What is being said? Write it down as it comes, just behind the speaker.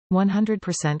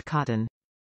100% cotton.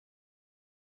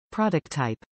 Product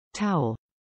type: towel.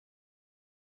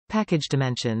 Package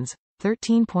dimensions: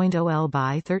 13.0 L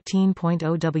by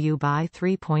 13.0 W by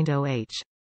 3.0 H.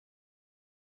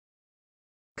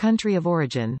 Country of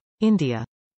origin: India.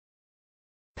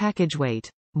 Package weight: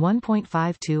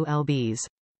 1.52 lbs.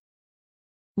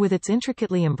 With its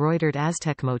intricately embroidered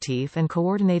Aztec motif and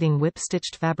coordinating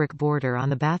whip-stitched fabric border on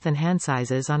the bath and hand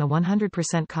sizes on a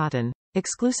 100% cotton,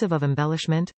 exclusive of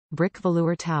embellishment, brick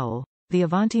velour towel, the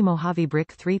Avanti Mojave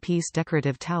Brick 3-piece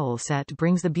decorative towel set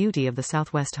brings the beauty of the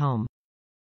Southwest home.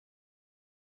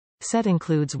 Set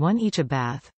includes one each a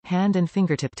bath, hand and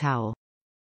fingertip towel.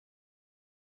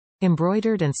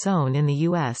 Embroidered and sewn in the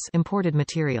U.S. Imported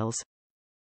materials.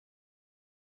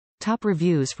 Top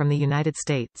reviews from the United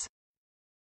States.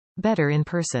 Better in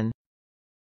person.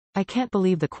 I can't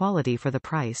believe the quality for the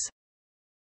price.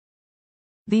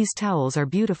 These towels are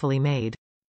beautifully made.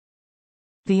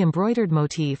 The embroidered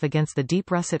motif against the deep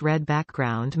russet red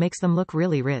background makes them look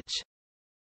really rich.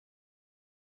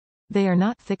 They are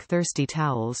not thick thirsty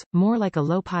towels, more like a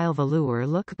low-pile velour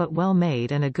look, but well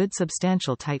made and a good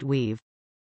substantial tight weave.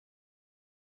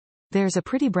 There's a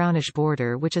pretty brownish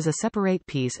border which is a separate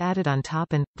piece added on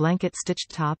top and blanket stitched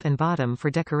top and bottom for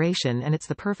decoration, and it's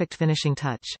the perfect finishing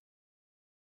touch.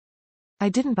 I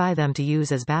didn't buy them to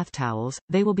use as bath towels,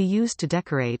 they will be used to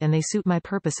decorate and they suit my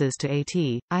purposes to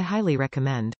AT. I highly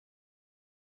recommend.